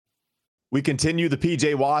We continue the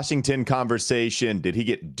PJ Washington conversation. Did he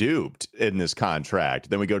get duped in this contract?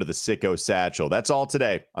 Then we go to the sicko satchel. That's all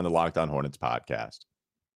today on the Locked On Hornets podcast.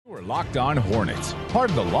 We're Locked On Hornets,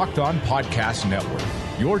 part of the Locked On Podcast Network.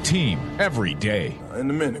 Your team every day. In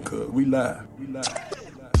a minute, cuz we live.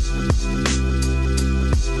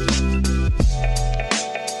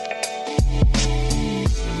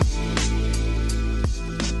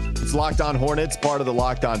 It's Locked On Hornets, part of the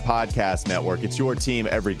Locked On Podcast Network. It's your team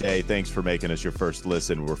every day. Thanks for making us your first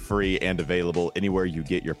listen. We're free and available anywhere you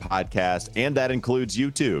get your podcast, and that includes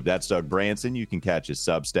YouTube. That's Doug Branson. You can catch his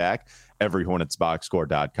Substack,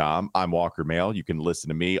 everyhornetsboxscore.com. I'm Walker Mail. You can listen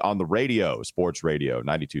to me on the radio, sports radio,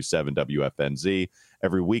 92.7 WFNZ,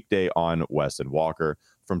 every weekday on Wes and Walker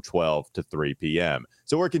from 12 to 3 p.m.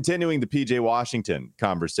 So we're continuing the PJ Washington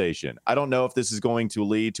conversation. I don't know if this is going to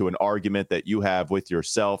lead to an argument that you have with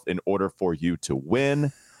yourself in order for you to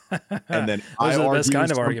win. And then I argue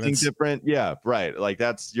something different. Yeah, right. Like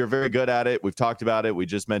you're very good at it. We've talked about it. We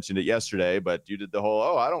just mentioned it yesterday, but you did the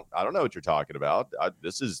whole, I don't know what you're talking about.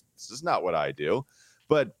 This is not what I do.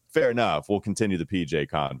 But fair enough. We'll continue the PJ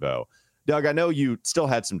convo. Doug, I know you still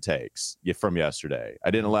had some takes from yesterday.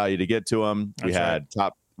 I didn't allow you to get to them. We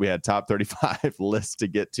had top 35 lists to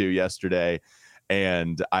get to yesterday,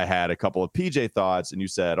 and I had a couple of PJ thoughts, and you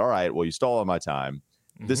said, all right, well, you stole all my time.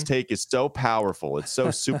 Mm-hmm. This take is so powerful. It's so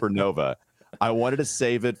supernova. I wanted to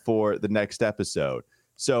save it for the next episode.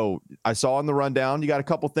 So I saw in the rundown, you got a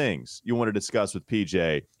couple things you want to discuss with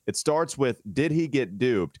PJ. It starts with, did he get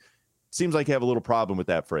duped? Seems like you have a little problem with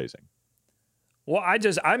that phrasing. Well,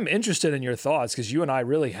 I'm interested in your thoughts because you and I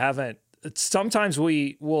really haven't. Sometimes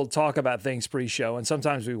we will talk about things pre-show and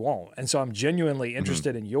sometimes we won't. And so I'm genuinely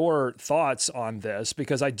interested in your thoughts on this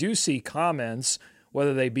because I do see comments,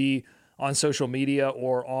 whether they be on social media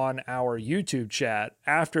or on our YouTube chat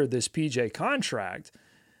after this PJ contract,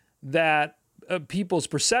 that people's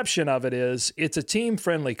perception of it is it's a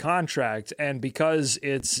team-friendly contract. And because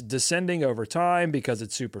it's descending over time, because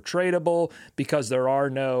it's super tradable, because there are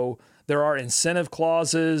incentive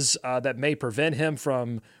clauses that may prevent him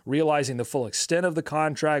from realizing the full extent of the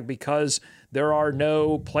contract because there are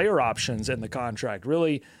no player options in the contract.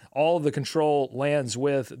 Really, all of the control lands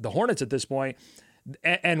with the Hornets at this point.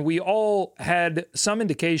 And we all had some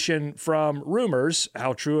indication from rumors.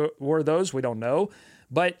 How true were those? We don't know.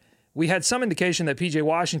 But we had some indication that PJ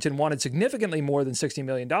Washington wanted significantly more than $60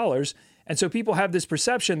 million. And so people have this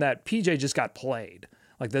perception that PJ just got played.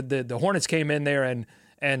 Like the Hornets came in there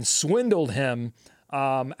and swindled him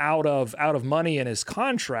out of money in his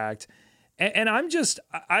contract. And I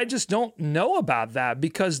just don't know about that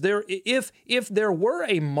because if there were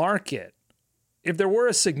a market, if there were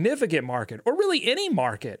a significant market or really any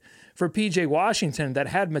market for PJ Washington that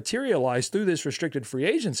had materialized through this restricted free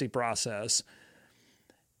agency process,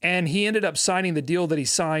 and he ended up signing the deal that he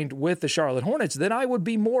signed with the Charlotte Hornets, then I would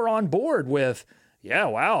be more on board with, yeah,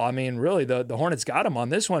 wow. I mean, really, the Hornets got him on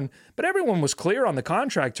this one. But everyone was clear on the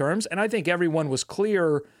contract terms, and I think everyone was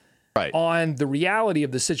clear on the reality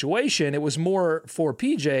of the situation. It was more for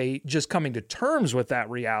PJ just coming to terms with that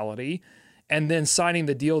reality and then signing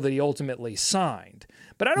the deal that he ultimately signed.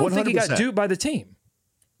 But I don't think he got duped by the team.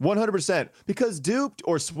 100%. Because duped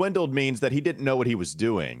or swindled means that he didn't know what he was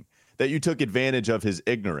doing, that you took advantage of his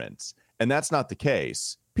ignorance. And that's not the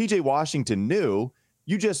case. PJ Washington knew.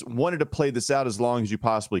 You just wanted to play this out as long as you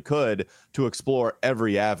possibly could to explore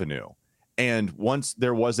every avenue. And once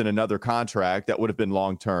there wasn't another contract that would have been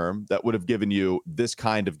long-term, that would have given you this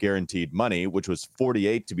kind of guaranteed money, which was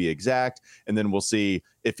 48 to be exact. And then we'll see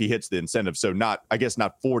if he hits the incentive. So not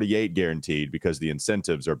 48 guaranteed because the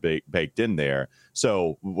incentives are baked in there.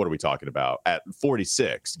 So what are we talking about? At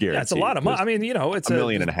 46 guaranteed. That's a lot of money. I mean, it's $1.5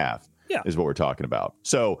 million. Yeah. Is what we're talking about.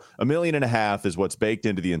 So $1.5 million is what's baked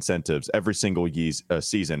into the incentives every single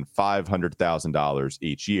season, $500,000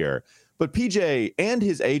 each year. But PJ and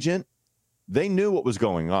his agent, they knew what was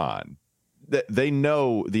going on. They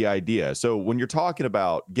know the idea. So when you're talking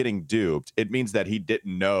about getting duped, it means that he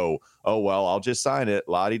didn't know, oh, well, I'll just sign it,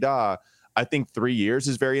 la-di-da. I think 3 years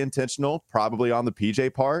is very intentional, probably on the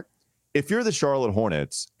PJ part. If you're the Charlotte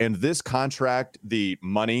Hornets and this contract, the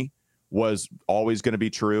money was always going to be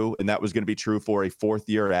true, and that was going to be true for a fourth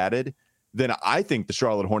year added, then I think the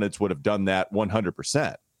Charlotte Hornets would have done that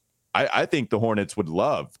 100%. I think the Hornets would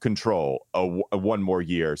love control a one more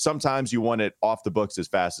year. Sometimes you want it off the books as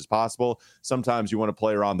fast as possible. Sometimes you want to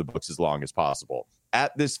play around the books as long as possible.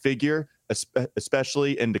 At this figure,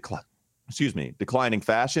 especially in declining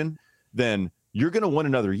fashion, then you're going to want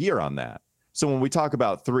another year on that. So when we talk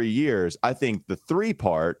about 3 years, I think the 3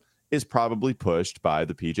 part is probably pushed by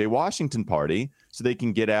the PJ Washington party so they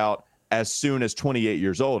can get out as soon as 28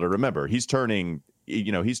 years old. Or remember, he's turning a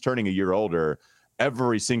year older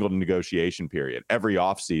every single negotiation period, every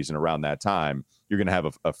offseason around that time. You're going to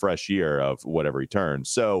have a fresh year of whatever he turns.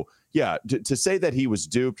 So, yeah, to say that he was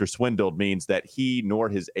duped or swindled means that he nor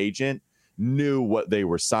his agent knew what they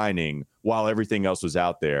were signing while everything else was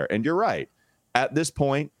out there. And you're right. At this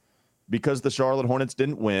point, because the Charlotte Hornets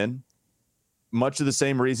didn't win, much of the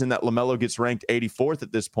same reason that LaMelo gets ranked 84th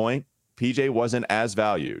at this point, PJ wasn't as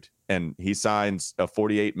valued. And he signs a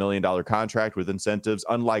 $48 million contract with incentives,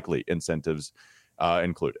 unlikely incentives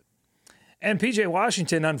included. And PJ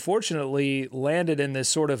Washington, unfortunately, landed in this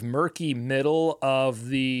sort of murky middle of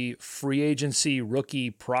the free agency rookie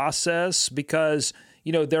process because,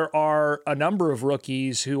 there are a number of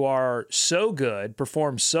rookies who are so good,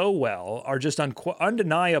 perform so well, are just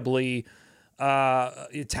undeniably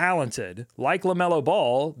talented, like LaMelo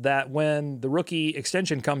Ball, that when the rookie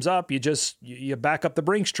extension comes up, you back up the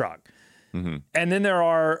Brinks truck. Mm-hmm. And then there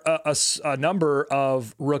are a number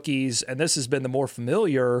of rookies, and this has been the more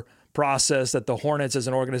familiar process that the Hornets as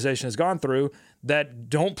an organization has gone through, that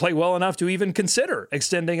don't play well enough to even consider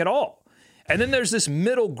extending at all. And then there's this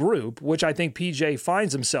middle group, which I think PJ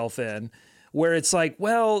finds himself in, where it's like,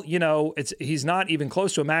 well, he's not even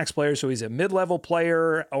close to a max player, so he's a mid-level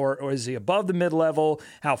player, or is he above the mid-level?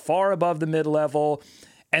 How far above the mid-level?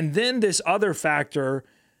 And then this other factor,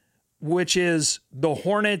 which is the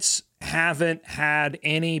Hornets haven't had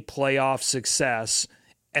any playoff success.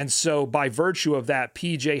 And so by virtue of that,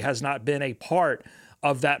 PJ has not been a part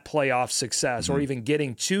of that playoff success or even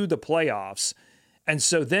getting to the playoffs. And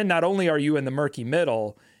so then not only are you in the murky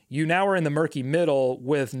middle, you now are in the murky middle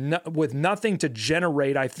with nothing to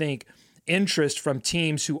generate, I think, interest from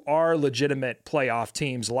teams who are legitimate playoff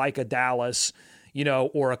teams like a Dallas,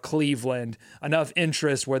 or a Cleveland, enough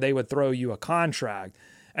interest where they would throw you a contract.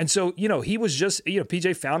 And so, he was just,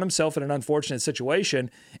 PJ found himself in an unfortunate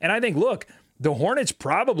situation. And I think, look, the Hornets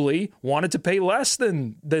probably wanted to pay less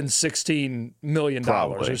than $16 million.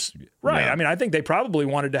 Probably. Right. Yeah. I mean, I think they probably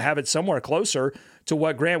wanted to have it somewhere closer to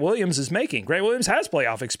what Grant Williams is making. Grant Williams has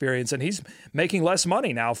playoff experience, and he's making less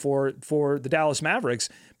money now for the Dallas Mavericks.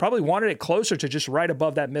 Probably wanted it closer to just right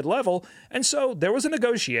above that mid-level. And so there was a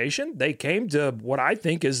negotiation. They came to what I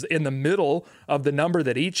think is in the middle of the number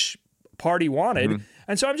that each party wanted. Mm-hmm.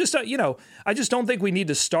 And so I'm just, I just don't think we need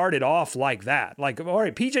to start it off like that. Like, all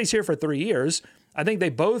right, PJ's here for 3 years. I think they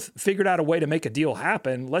both figured out a way to make a deal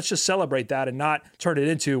happen. Let's just celebrate that and not turn it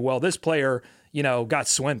into, well, this player, got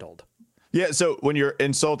swindled. Yeah, so when you're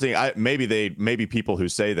insulting, maybe people who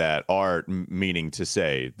say that are meaning to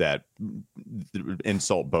say that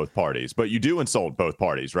insult both parties, but you do insult both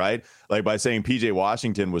parties, right? Like by saying PJ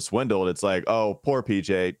Washington was swindled, it's like, oh, poor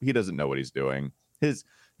PJ, he doesn't know what he's doing.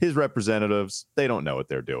 His representatives, they don't know what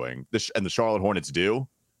they're doing. And the Charlotte Hornets do.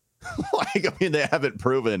 They haven't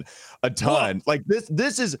proven a ton. Well, like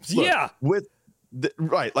this is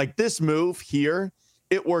like this move here,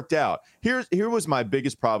 it worked out. Here was my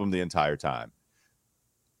biggest problem the entire time.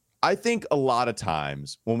 I think a lot of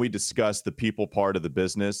times when we discuss the people part of the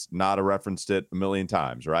business, Nada referenced it a million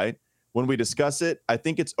times, right? When we discuss it, I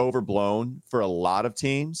think it's overblown for a lot of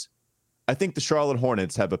teams. I think the Charlotte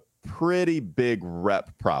Hornets have a pretty big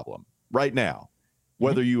rep problem right now.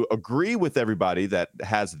 Whether you agree with everybody that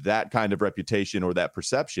has that kind of reputation or that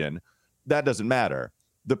perception, that doesn't matter.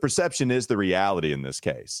 The perception is the reality in this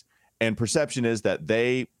case. And perception is that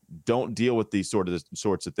they don't deal with these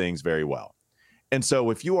sorts of things very well. And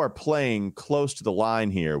so if you are playing close to the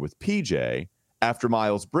line here with PJ after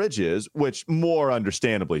Miles Bridges, which more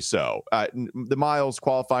understandably so, the Miles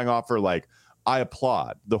qualifying offer, I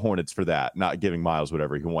applaud the Hornets for that, not giving Miles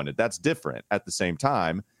whatever he wanted. That's different. At the same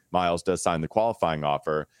time, Miles does sign the qualifying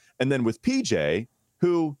offer. And then with PJ,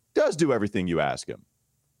 who does do everything you ask him,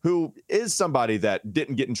 who is somebody that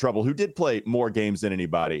didn't get in trouble, who did play more games than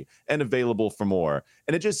anybody and available for more.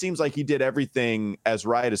 And it just seems like he did everything as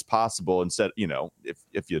right as possible and said,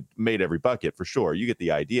 if you made every bucket, for sure, you get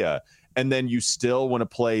the idea. And then you still want to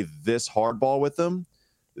play this hardball with him.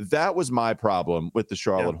 That was my problem with the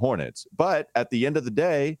Charlotte Hornets. But at the end of the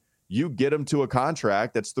day, you get them to a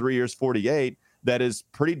contract that's 3 years, 48, that is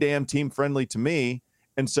pretty damn team friendly to me.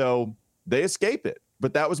 And so they escape it.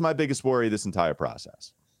 But that was my biggest worry this entire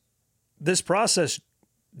process. This process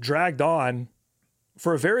dragged on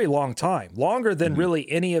for a very long time, longer than really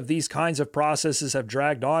any of these kinds of processes have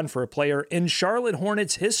dragged on for a player in Charlotte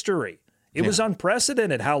Hornets history. It was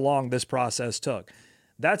unprecedented how long this process took.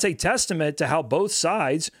 That's a testament to how both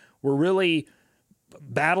sides were really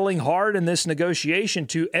battling hard in this negotiation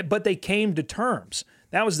but they came to terms.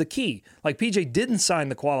 That was the key. Like, PJ didn't sign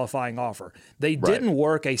the qualifying offer. They didn't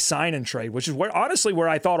work a sign and trade, which is honestly where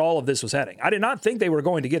I thought all of this was heading. I did not think they were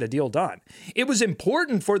going to get a deal done. It was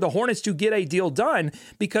important for the Hornets to get a deal done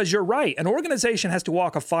because you're right. An organization has to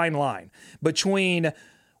walk a fine line between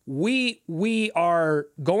we are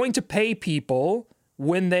going to pay people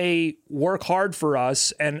when they work hard for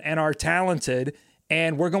us and are talented,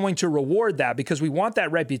 and we're going to reward that because we want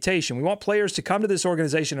that reputation. We want players to come to this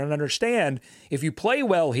organization and understand if you play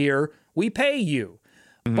well here, we pay you.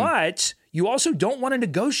 Mm-hmm. But you also don't want to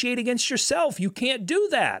negotiate against yourself. You can't do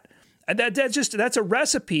that. And that's a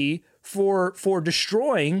recipe for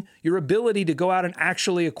destroying your ability to go out and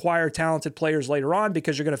actually acquire talented players later on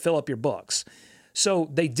because you're going to fill up your books. So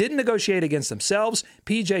they didn't negotiate against themselves.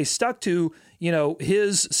 PJ stuck to,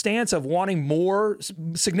 his stance of wanting more,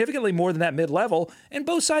 significantly more than that mid-level, and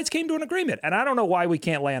both sides came to an agreement. And I don't know why we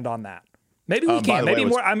can't land on that. Maybe we can. Maybe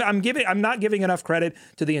more. I'm not giving enough credit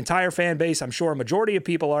to the entire fan base. I'm sure a majority of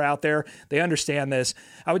people are out there. They understand this.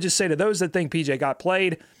 I would just say to those that think PJ got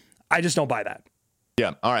played, I just don't buy that.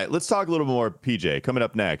 Yeah. All right. Let's talk a little more PJ coming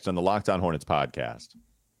up next on the Locked On Hornets podcast.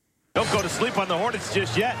 Don't go to sleep on the Hornets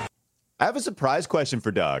just yet. I have a surprise question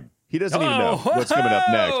for Doug. He doesn't even know what's coming up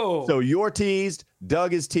next. So you're teased.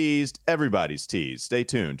 Doug is teased. Everybody's teased. Stay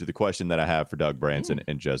tuned to the question that I have for Doug Branson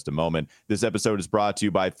in just a moment. This episode is brought to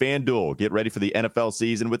you by FanDuel. Get ready for the NFL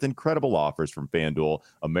season with incredible offers from FanDuel,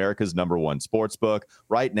 America's #1 sportsbook.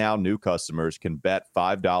 Right now, new customers can bet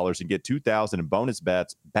 $5 and get $2,000 in bonus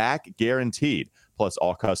bets back guaranteed. Plus,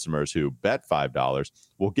 all customers who bet $5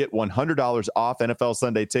 will get $100 off NFL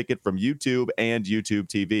Sunday Ticket from YouTube and YouTube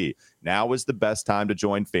TV. Now is the best time to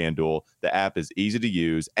join FanDuel. The app is easy to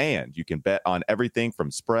use, and you can bet on everything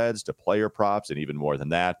from spreads to player props and even more than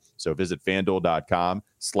that. So visit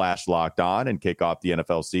FanDuel.com/lockedon and kick off the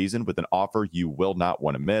NFL season with an offer you will not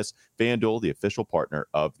want to miss. FanDuel, the official partner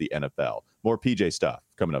of the NFL. More PJ stuff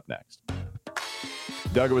coming up next.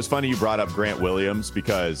 Doug, it was funny you brought up Grant Williams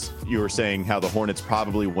because you were saying how the Hornets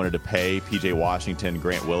probably wanted to pay P.J. Washington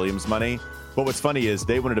Grant Williams money. But what's funny is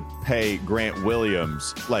they wanted to pay Grant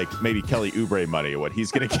Williams like maybe Kelly Oubre money, what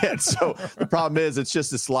he's going to get. So the problem is it's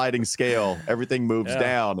just a sliding scale. Everything moves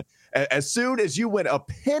down. As soon as you went a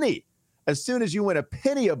penny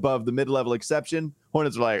above the mid-level exception,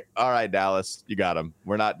 Hornets are like, all right, Dallas, you got him.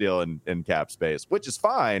 We're not dealing in cap space, which is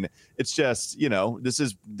fine. It's just, this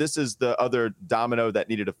is the other domino that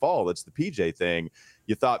needed to fall. It's the PJ thing.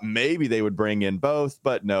 You thought maybe they would bring in both,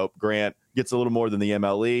 but nope. Grant gets a little more than the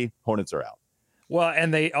MLE. Hornets are out. Well,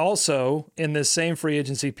 and they also, in this same free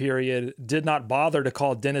agency period, did not bother to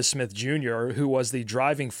call Dennis Smith Jr., who was the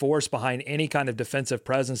driving force behind any kind of defensive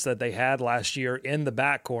presence that they had last year in the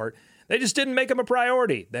backcourt. They just didn't make him a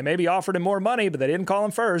priority. They maybe offered him more money, but they didn't call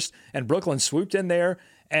him first. And Brooklyn swooped in there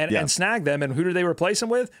and snagged them. And who did they replace him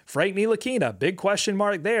with? Frank Ntilikina. Big question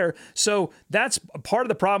mark there. So that's part of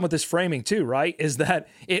the problem with this framing too, right? Is that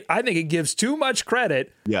I think it gives too much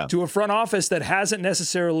credit to a front office that hasn't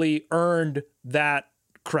necessarily earned that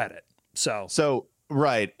credit. So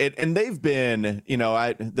right. And they've been,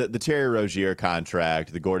 the Terry Rozier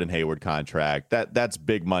contract, the Gordon Hayward contract, that's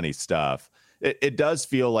big money stuff. It does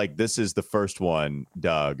feel like this is the first one,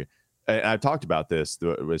 Doug. And I've talked about this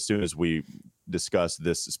as soon as we discussed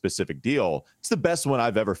this specific deal. It's the best one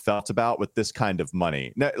I've ever felt about with this kind of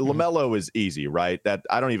money. Now, LaMelo is easy, right? That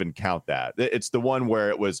I don't even count that. It's the one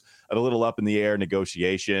where it was a little up in the air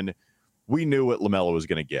negotiation. We knew what LaMelo was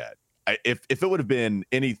going to get. If it would have been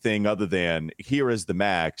anything other than here is the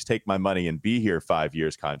max, take my money and be here 5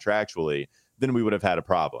 years contractually, then we would have had a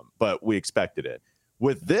problem. But we expected it.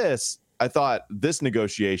 With this, I thought this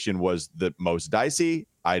negotiation was the most dicey.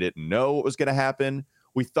 I didn't know what was going to happen.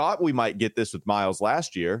 We thought we might get this with Miles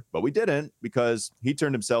last year, but we didn't because he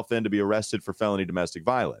turned himself in to be arrested for felony domestic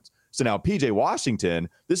violence. So now P.J. Washington,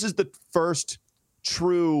 this is the first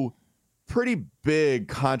true, pretty big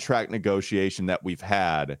contract negotiation that we've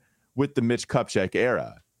had with the Mitch Kupchak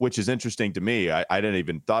era, which is interesting to me. I didn't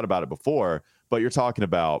even thought about it before, but you're talking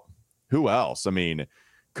about who else? I mean,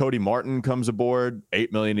 Cody Martin comes aboard,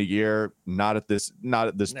 $8 million a year, not at this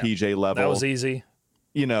PJ level. That was easy.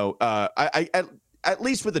 At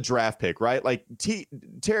least with a draft pick, right? Like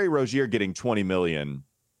Terry Rozier getting $20 million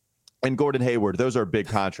and Gordon Hayward, those are big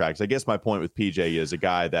contracts. I guess my point with PJ is a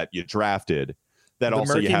guy that you drafted that the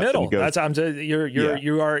also murky you have middle. to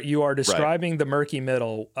negotiate. You are describing the murky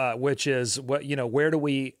middle, which is what where do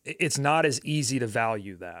we? It's not as easy to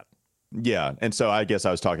value that. Yeah, and so I guess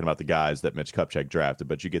I was talking about the guys that Mitch Kupchak drafted,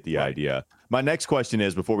 but you get the idea. My next question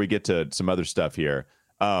is, before we get to some other stuff here,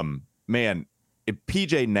 if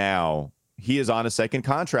PJ now, he is on a second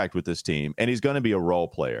contract with this team, and he's going to be a role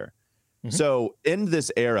player. So in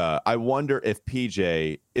this era, I wonder if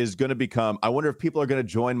PJ is going to become, I wonder if people are going to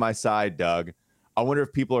join my side, Doug. I wonder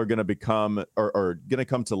if people are going to become or going to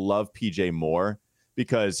come to love PJ more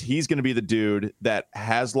because he's going to be the dude that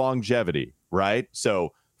has longevity, right?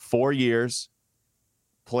 So 4 years,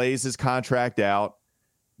 plays his contract out.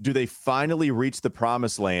 Do they finally reach the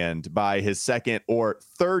promised land by his second or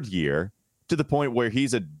third year to the point where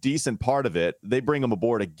he's a decent part of it? They bring him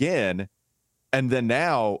aboard again. And then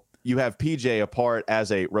now you have PJ apart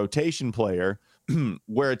as a rotation player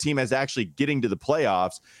where a team is actually getting to the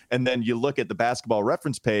playoffs. And then you look at the basketball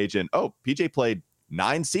reference page and, oh, PJ played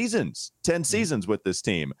 9 seasons, 10 seasons with this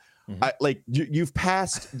team. You've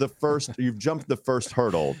passed the first, you've jumped the first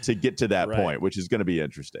hurdle to get to that point, which is going to be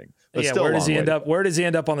interesting. But still where does he end up? Where does he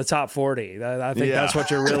end up on the top 40? I think that's what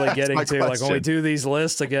you're really getting to. Question. Like when we do these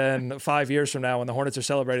lists again 5 years from now, when the Hornets are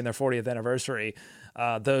celebrating their 40th anniversary,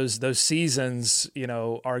 those seasons,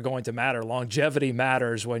 are going to matter. Longevity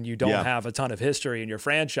matters when you don't have a ton of history in your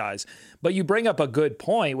franchise. But you bring up a good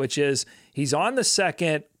point, which is he's on the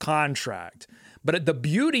second contract. But the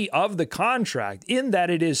beauty of the contract, in that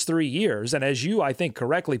it is 3 years, and as you, I think,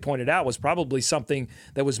 correctly pointed out, was probably something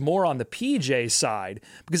that was more on the PJ side,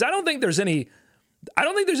 because I don't think there's any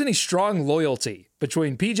strong loyalty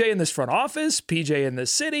between PJ in this front office, PJ in this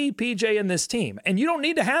city, PJ in this team. And you don't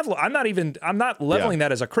need to have, I'm not leveling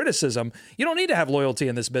that as a criticism. You don't need to have loyalty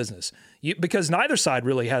in this business because neither side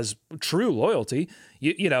really has true loyalty.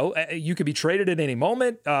 You could be traded at any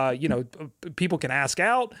moment. People can ask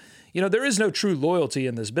out. There is no true loyalty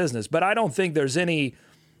in this business, but I don't think there's any.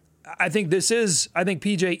 I think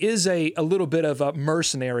PJ is a little bit of a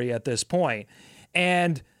mercenary at this point,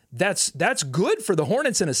 and that's good for the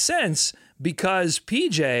Hornets in a sense because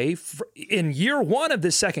PJ in year one of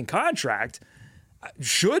this second contract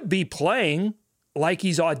should be playing like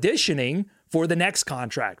he's auditioning for the next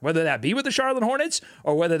contract, whether that be with the Charlotte Hornets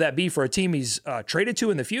or whether that be for a team he's traded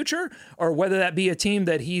to in the future or whether that be a team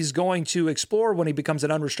that he's going to explore when he becomes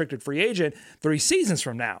an unrestricted free agent 3 seasons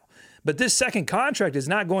from now. But this second contract is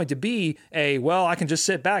not going to be I can just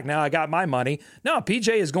sit back now, I got my money. No, PJ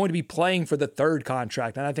is going to be playing for the third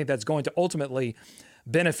contract, and I think that's going to ultimately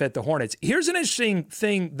benefit the Hornets. Here's an interesting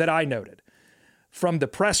thing that I noted from the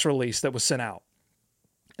press release that was sent out.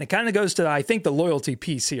 It kind of goes to, I think, the loyalty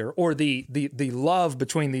piece here, or the love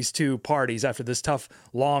between these two parties after this tough,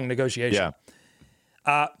 long negotiation.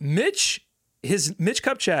 Yeah. Mitch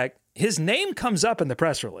Kupchak, his name comes up in the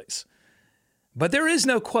press release, but there is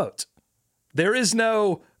no quote. There is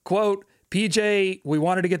no quote, PJ, we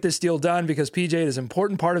wanted to get this deal done because PJ is an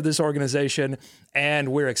important part of this organization,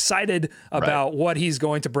 and we're excited about what he's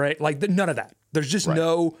going to bring. Like, none of that. There's just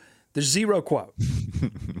there's zero quote.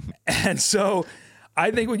 And so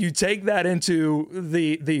I think when you take that into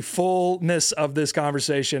the fullness of this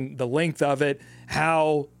conversation, the length of it,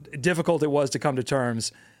 how difficult it was to come to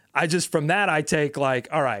terms, from that I take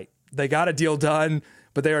all right, they got a deal done,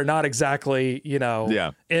 but they are not exactly,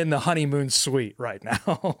 in the honeymoon suite right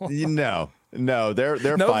now. No, they're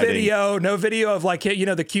no fighting. No video of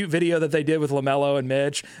the cute video that they did with LaMelo and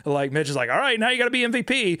Mitch. Like Mitch is like, all right, now you got to be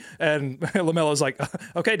MVP, and LaMelo's like,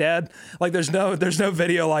 okay, Dad. Like there's no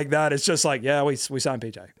video like that. It's just like, yeah, we signed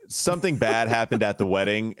PJ. Something bad happened at the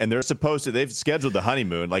wedding, and they've scheduled the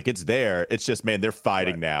honeymoon. Like it's there. It's just, man, they're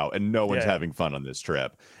fighting now, and no one's having fun on this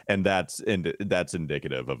trip, and that's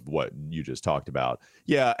indicative of what you just talked about.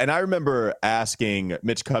 Yeah, and I remember asking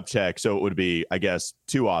Mitch Kupchak, so it would be, I guess,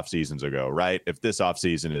 2 off seasons ago, right? If this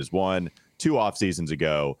offseason is 2 off seasons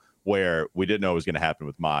ago, where we didn't know what was going to happen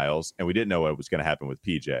with Miles, and we didn't know what was going to happen with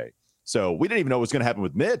PJ. So we didn't even know what was going to happen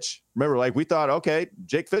with Mitch. Remember, we thought, okay,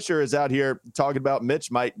 Jake Fisher is out here talking about Mitch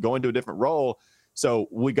might go into a different role. So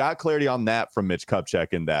we got clarity on that from Mitch Kupchak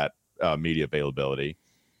in that media availability.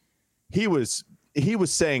 He was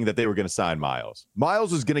saying that they were going to sign Miles.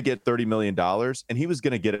 Miles was going to get $30 million, and he was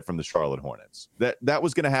going to get it from the Charlotte Hornets. That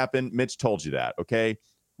was going to happen. Mitch told you that, okay?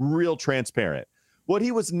 Real transparent. What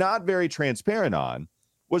he was not very transparent on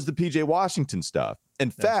was the PJ Washington stuff. In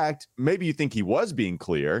fact, maybe you think he was being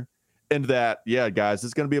clear in that, yeah, guys,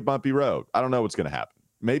 it's going to be a bumpy road. I don't know what's going to happen.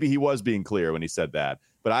 Maybe he was being clear when he said that.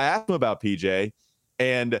 But I asked him about PJ,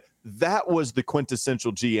 and that was the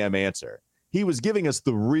quintessential GM answer. He was giving us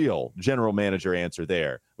the real general manager answer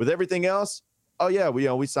there. With everything else, oh, yeah,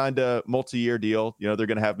 we signed a multi-year deal. They're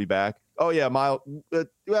going to have me back. Oh, yeah, Miles. All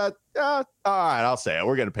right, I'll say it.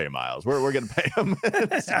 We're going to pay Miles. We're going to pay him.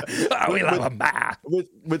 We love him.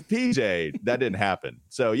 With PJ, that didn't happen.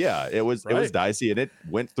 So, yeah, it was dicey, and it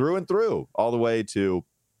went through and through all the way to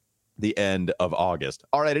the end of August.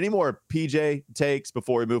 All right, any more PJ takes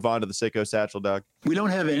before we move on to the Sicko Satchel, Doug? We don't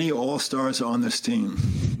have any all-stars on this team.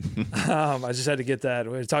 I just had to get that.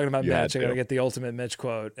 We were talking about Mitch. I got to get the ultimate Mitch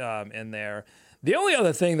quote in there. The only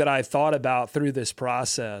other thing that I thought about through this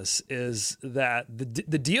process is that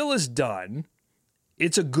the deal is done.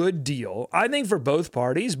 It's a good deal, I think, for both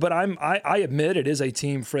parties, but I admit it is a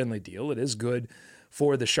team-friendly deal. It is good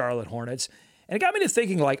for the Charlotte Hornets. And it got me to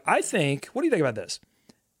thinking, what do you think about this?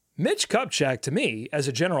 Mitch Kupchak, to me, as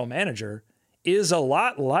a general manager, is a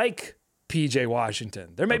lot like P.J.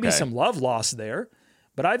 Washington. There may be some love lost there,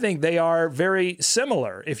 but I think they are very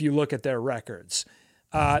similar if you look at their records.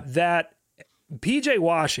 That P.J.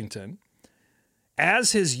 Washington,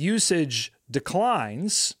 as his usage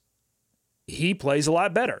declines, he plays a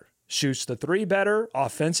lot better, shoots the three better,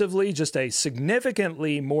 offensively, just a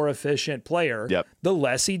significantly more efficient player the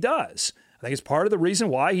less he does. I think it's part of the reason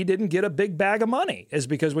why he didn't get a big bag of money is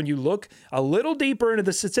because when you look a little deeper into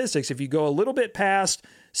the statistics, if you go a little bit past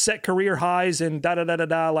set career highs in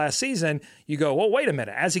last season, you go, well, wait a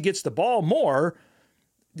minute. As he gets the ball more,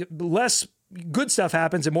 less good stuff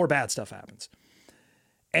happens and more bad stuff happens.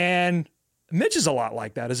 And Mitch is a lot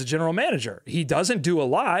like that as a general manager. He doesn't do a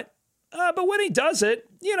lot, but when he does it,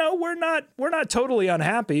 we're not totally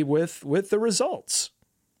unhappy with the results.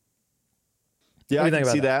 Yeah, I can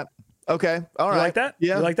see that. Okay. All right. You like that?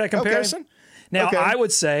 Yeah. You like that comparison? Okay. Now, I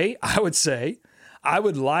would say, I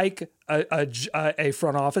would like a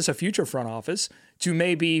front office, a future front office, to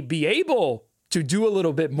maybe be able to do a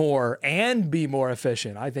little bit more and be more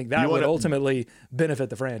efficient. I think that would ultimately benefit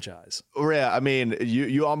the franchise. Yeah, I mean,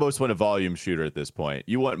 you almost want a volume shooter at this point.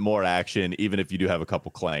 You want more action, even if you do have a couple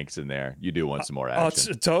clanks in there. You do want some more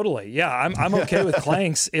action. Totally. Yeah, I'm okay with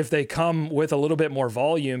clanks if they come with a little bit more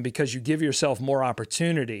volume because you give yourself more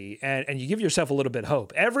opportunity and you give yourself a little bit of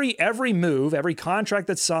hope. Every move, every contract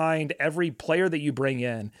that's signed, every player that you bring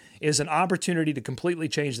in is an opportunity to completely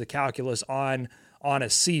change the calculus on a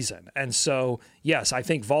season. And so, yes, I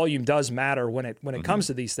think volume does matter when it comes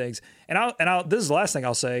to these things. And this is the last thing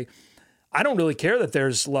I'll say. I don't really care that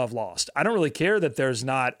there's love lost. I don't really care that there's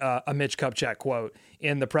not a Mitch Kupchak quote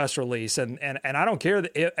in the press release. And I don't care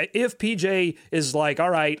that if PJ is like,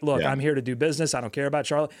 all right, look, I'm here to do business. I don't care about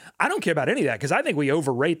Charlotte. I don't care about any of that because I think we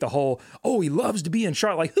overrate the whole, he loves to be in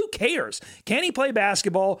Charlotte. Like, who cares? Can he play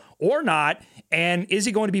basketball or not? And is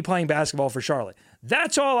he going to be playing basketball for Charlotte?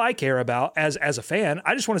 That's all I care about as a fan.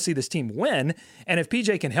 I just want to see this team win. And if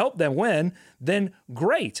PJ can help them win, then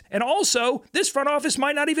great. And also, this front office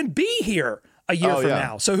might not even be here a year from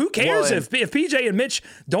now. So who cares if PJ and Mitch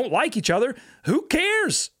don't like each other? Who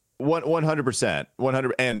cares? 100%.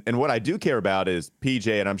 100. And what I do care about is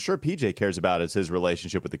PJ, and I'm sure PJ cares about is his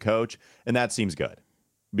relationship with the coach. And that seems good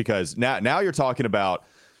because now you're talking about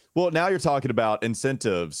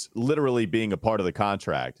incentives literally being a part of the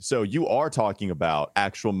contract. So you are talking about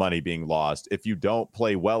actual money being lost if you don't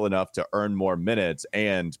play well enough to earn more minutes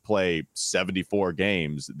and play 74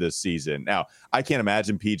 games this season. Now, I can't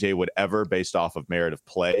imagine PJ would ever, based off of merit of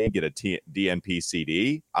play, get a DNP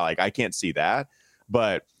CD. I can't see that,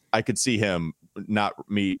 but I could see him not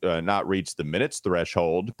reach the minutes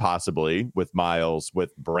threshold, possibly with Miles,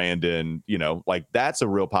 with Brandon, that's a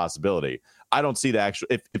real possibility. I don't see the actual,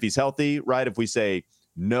 if he's healthy, right? If we say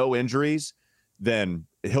no injuries, then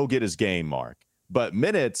he'll get his game mark. But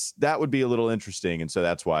minutes, that would be a little interesting. And so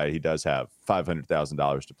that's why he does have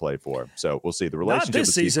 $500,000 to play for. So we'll see the relationship. Not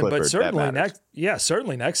this season, Clifford, but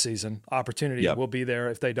certainly next season. Opportunity will be there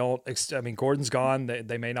if they don't. Gordon's gone.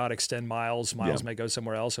 They may not extend Miles. Miles may go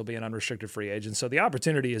somewhere else. He'll be an unrestricted free agent. So the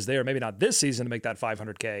opportunity is there. Maybe not this season to make that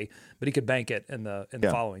 $500K, but he could bank it in the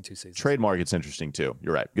following two seasons. Trade market's interesting too.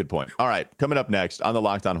 You're right. Good point. All right, coming up next on the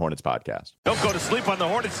Locked On Hornets podcast. Don't go to sleep on the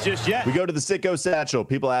Hornets just yet. We go to the Sicko Satchel.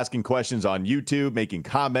 People asking questions on YouTube, making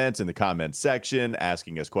comments in the comments section,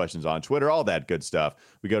 asking us questions on Twitter, all that good stuff.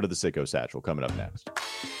 We go to the Sicko Satchel coming up next.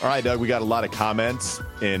 All right, Doug, we got a lot of comments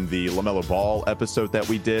in the LaMelo Ball episode that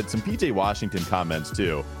we did. Some P.J. Washington comments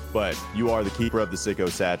too, but you are the keeper of the Sicko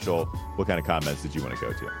Satchel. What kind of comments did you want to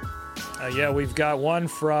go to? We've got one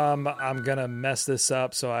from, I'm going to mess this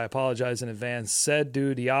up, so I apologize in advance.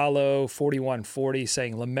 Sedu Diallo, 4140,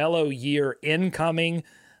 saying, LaMelo year incoming.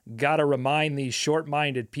 Got to remind these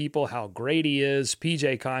short-minded people how great he is.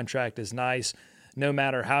 PJ contract is nice, no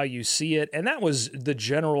matter how you see it. And that was the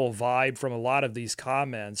general vibe from a lot of these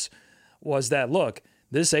comments was that, look,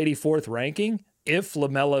 this 84th ranking, if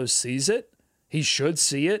LaMelo sees it, he should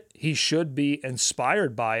see it. He should be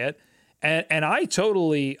inspired by it. And I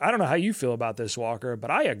don't know how you feel about this, Walker, but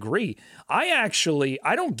I agree. I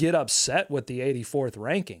don't get upset with the 84th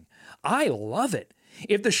ranking. I love it.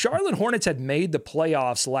 If the Charlotte Hornets had made the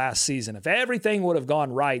playoffs last season, if everything would have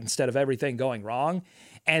gone right instead of everything going wrong,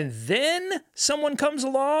 and then someone comes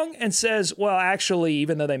along and says, well, actually,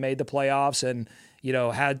 even though they made the playoffs and,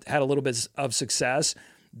 had a little bit of success,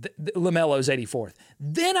 LaMelo's 84th,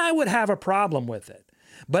 then I would have a problem with it.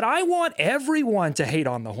 But I want everyone to hate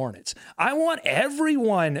on the Hornets. I want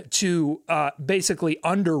everyone to basically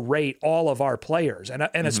underrate all of our players, and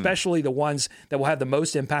especially the ones that will have the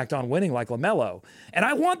most impact on winning, like LaMelo. And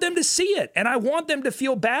I want them to see it, and I want them to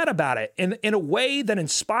feel bad about it in a way that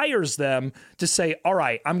inspires them to say, all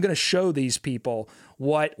right, I'm going to show these people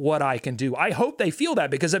what I can do. I hope they feel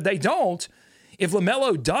that, because if they don't, if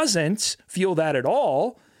LaMelo doesn't feel that at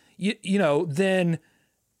all, then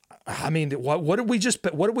I mean, what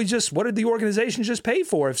did the organization just pay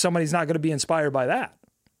for if somebody's not going to be inspired by that?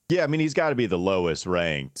 Yeah, I mean, he's got to be the lowest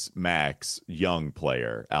ranked max young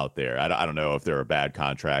player out there. I don't know if there are bad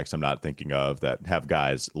contracts I'm not thinking of that have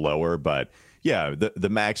guys lower, but yeah, the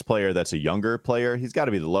max player that's a younger player, he's got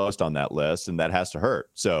to be the lowest on that list, and that has to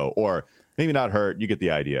hurt. So, or maybe not hurt. You get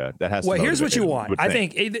the idea. That has to. Well, here's what you want. I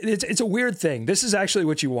think it's a weird thing. This is actually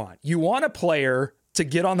what you want. You want a player to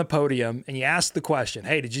get on the podium and you ask the question,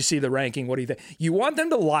 hey, did you see the ranking? What do you think? You want them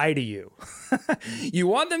to lie to you. You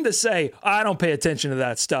want them to say, I don't pay attention to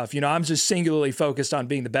that stuff. I'm just singularly focused on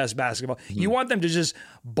being the best basketball. You want them to just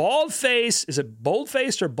bald-faced. Is it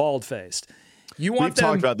bold-faced or bald-faced? We've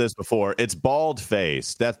talked about this before. It's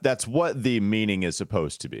bald-faced. That's what the meaning is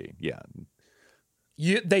supposed to be. Yeah.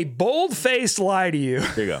 They bold-faced lie to you.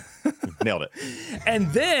 There you go. Nailed it.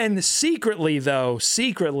 And then secretly,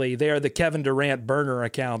 they are the Kevin Durant burner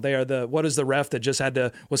account. They are what is the ref that just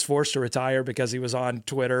was forced to retire because he was on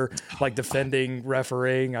Twitter, like defending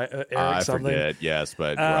refereeing, I forget. Yes,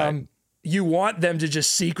 but right. You want them to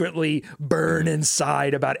just secretly burn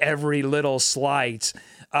inside about every little slight.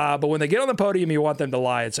 But when they get on the podium, you want them to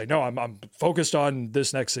lie and say, no, I'm focused on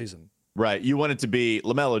this next season. Right. You want it to be,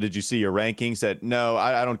 LaMelo, did you see your rankings? Said, no,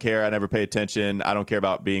 I don't care. I never pay attention. I don't care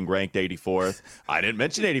about being ranked 84th. I didn't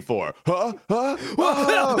mention 84. Huh?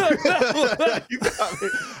 Oh. You got me.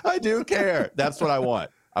 I do care. That's what I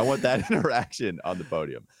want. I want that interaction on the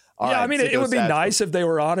podium. All right, I mean, it would be nice if they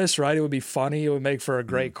were honest, right? It would be funny. It would make for a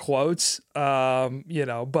great quotes,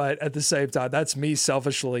 but at the same time, that's me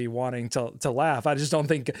selfishly wanting to laugh. I just don't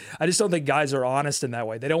think guys are honest in that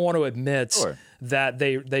way. They don't want to admit that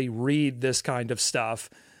they read this kind of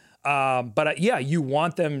stuff. You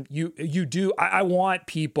want them, you do. I want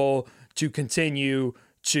people to continue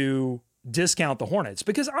to discount the Hornets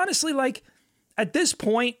because honestly, like at this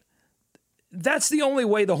point, that's the only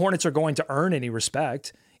way the Hornets are going to earn any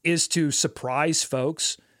respect. Is to surprise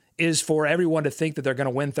folks, is for everyone to think that they're going to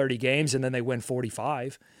win 30 games and then they win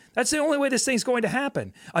 45. That's the only way this thing's going to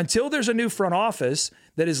happen. Until there's a new front office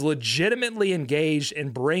that is legitimately engaged in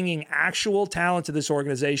bringing actual talent to this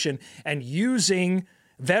organization and using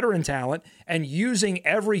veteran talent and using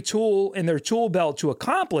every tool in their tool belt to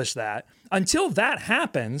accomplish that, until that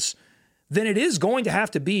happens, then it is going to have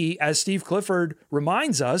to be, as Steve Clifford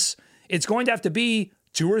reminds us, it's going to have to be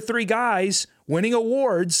 2 or 3 guys winning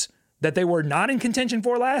awards that they were not in contention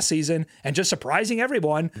for last season and just surprising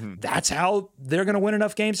everyone. Mm-hmm. That's how they're going to win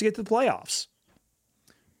enough games to get to the playoffs.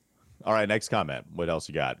 All right, next comment. What else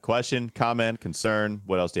you got? Question, comment, concern.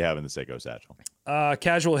 What else do you have in the Seiko Satchel?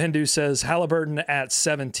 Casual Hindu says, Halliburton at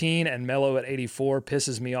 17 and Melo at 84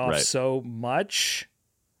 pisses me off so much.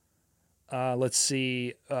 Let's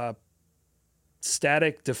see.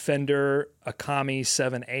 Static Defender Akami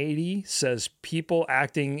 780 says, people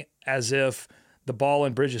acting as if the Ball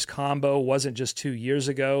and Bridges combo wasn't just 2 years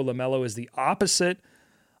ago. LaMelo is the opposite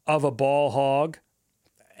of a ball hog.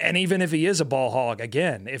 And even if he is a ball hog,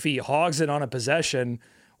 again, if he hogs it on a possession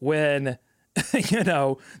when,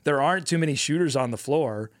 there aren't too many shooters on the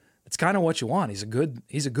floor, it's kind of what you want. He's a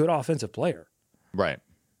good offensive player. Right.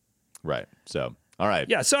 So, all right.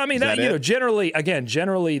 Yeah. So, I mean,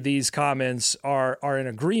 generally these comments are in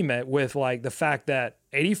agreement with like the fact that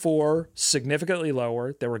 84 significantly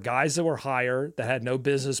lower. There were guys that were higher that had no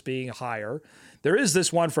business being higher. There is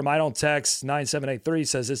this one from I Don't Text 9783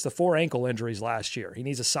 says it's the 4 ankle injuries last year. He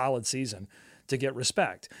needs a solid season to get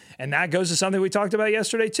respect. And that goes to something we talked about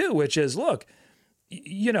yesterday too, which is, look,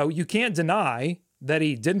 you can't deny that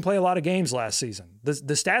he didn't play a lot of games last season. The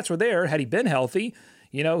stats were there. Had he been healthy,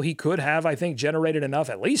 he could have, I think, generated enough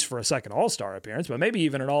at least for a second All-Star appearance, but maybe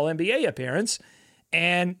even an All-NBA appearance.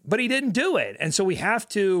 But he didn't do it. And so we have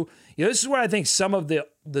to, this is where I think some of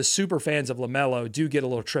the super fans of LaMelo do get a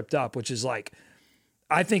little tripped up, which is like,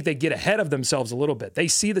 I think they get ahead of themselves a little bit. They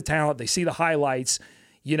see the talent, they see the highlights,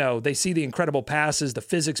 they see the incredible passes, the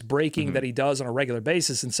physics breaking that he does on a regular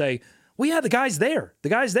basis and say, well, yeah, the guy's there.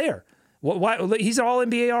 Why he's an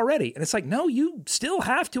all-NBA already. And it's like, no, you still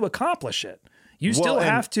have to accomplish it. You still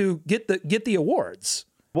have to get the awards.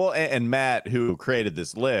 Well, and Matt, who created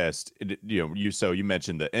this list, you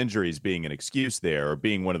mentioned the injuries being an excuse there, or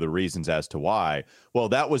being one of the reasons as to why. Well,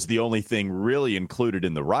 that was the only thing really included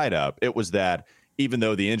in the write-up. It was that even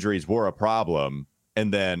though the injuries were a problem,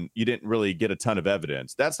 and then you didn't really get a ton of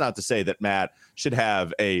evidence. That's not to say that Matt should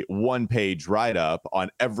have a one-page write-up on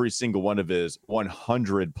every single one of his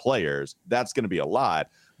 100 players. That's going to be a lot.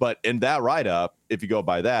 But in that write-up, if you go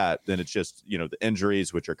by that, then it's just, the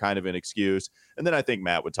injuries, which are kind of an excuse. And then I think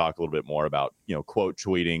Matt would talk a little bit more about, quote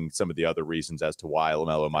tweeting some of the other reasons as to why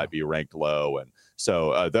LaMelo might be ranked low. And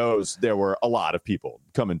so there were a lot of people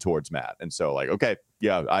coming towards Matt. And so okay,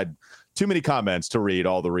 yeah, too many comments to read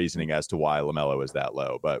all the reasoning as to why LaMelo is that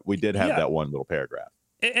low. But we did have that one little paragraph.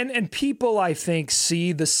 And people, I think,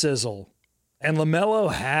 see the sizzle. And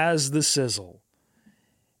LaMelo has the sizzle.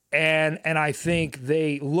 And I think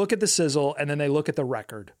they look at the sizzle and then they look at the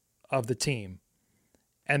record of the team,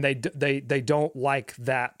 and they don't like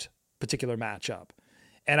that particular matchup.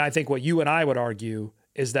 And I think what you and I would argue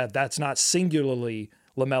is that that's not singularly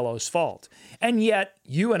LaMelo's fault. And yet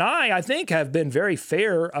you and I think, have been very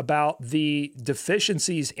fair about the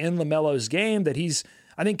deficiencies in LaMelo's game that he's,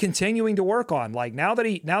 I think, continuing to work on. Like now that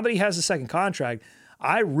he has a second contract,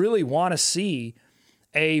 I really want to see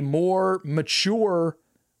a more mature.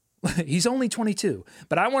 He's only 22,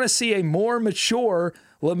 but I want to see a more mature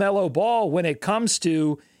LaMelo Ball when it comes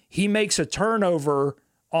to he makes a turnover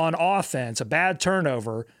on offense, a bad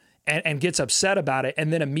turnover, and gets upset about it,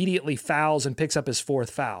 and then immediately fouls and picks up his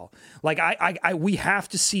fourth foul. Like we have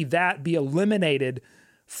to see that be eliminated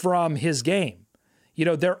from his game.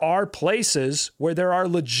 There are places where there are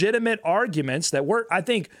legitimate arguments that were, I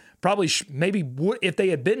think, probably maybe if they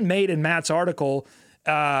had been made in Matt's article.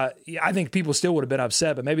 I think people still would have been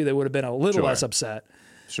upset, but maybe they would have been a little less upset.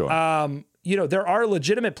 Sure. There are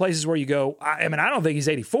legitimate places where you go, I don't think he's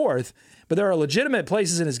 84th, but there are legitimate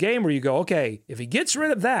places in his game where you go, okay, if he gets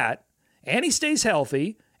rid of that and he stays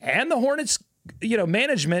healthy and the Hornets,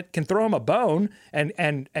 management can throw him a bone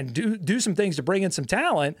and do some things to bring in some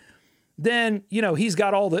talent, then, he's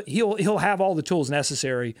got he'll have all the tools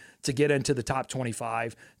necessary to get into the top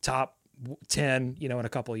 25, top 10, in a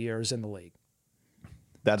couple of years in the league.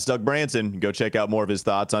 That's Doug Branson. Go check out more of his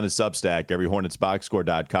thoughts on his Substack,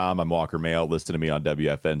 everyhornetsboxscore.com. I'm Walker Mail. Listen to me on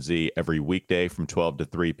WFNZ every weekday from 12 to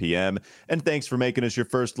 3 p.m. And thanks for making us your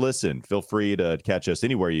first listen. Feel free to catch us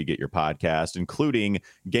anywhere you get your podcast, including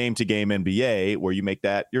Game to Game NBA, where you make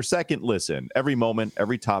that your second listen. Every moment,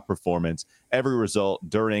 every top performance, every result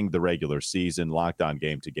during the regular season. Locked On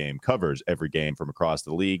Game to Game covers every game from across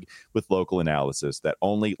the league with local analysis that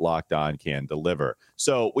only Locked On can deliver.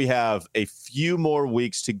 So we have a few more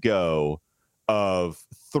weeks to go of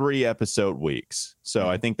 3-episode weeks. So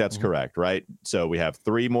I think that's correct, right? So we have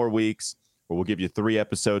 3 more weeks where we'll give you 3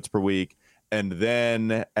 episodes per week. And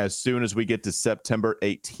then as soon as we get to September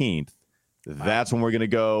 18th, that's when we're going to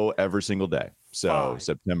go every single day. So 5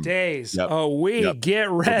 September days a week. Get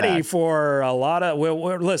ready for a lot of.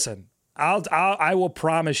 Listen, I will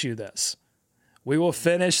promise you this: we will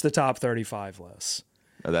finish the top 35 list.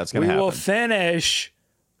 That's going to happen. We will finish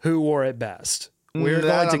who wore it best. We're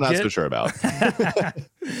going to I'm not so sure about.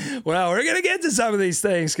 Well, we're going to get to some of these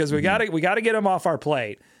things because we got to get them off our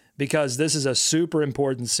plate, because this is a super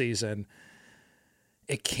important season.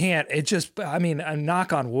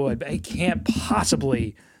 Knock on wood, but it can't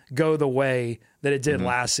possibly go the way that it did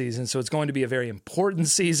last season. So it's going to be a very important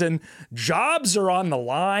season. Jobs are on the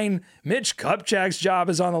line. Mitch Kupchak's job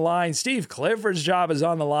is on the line. Steve Clifford's job is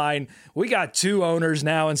on the line. We got 2 owners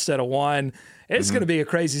now instead of 1. It's going to be a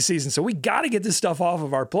crazy season. So we got to get this stuff off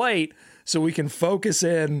of our plate so we can focus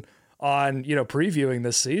in on, previewing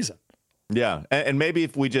this season. Yeah. And maybe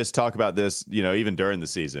if we just talk about this, even during the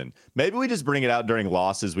season, maybe we just bring it out during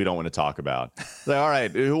losses we don't want to talk about. Like, all right,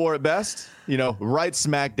 who wore it best? Right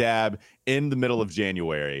smack dab in the middle of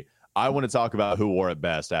January. I want to talk about who wore it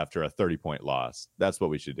best after a 30-point loss. That's what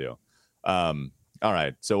we should do. All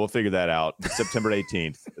right. So we'll figure that out. September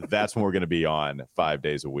 18th. That's when we're going to be on 5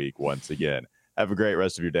 days a week once again. Have a great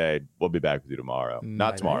rest of your day. We'll be back with you tomorrow.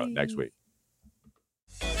 Not tomorrow, next week.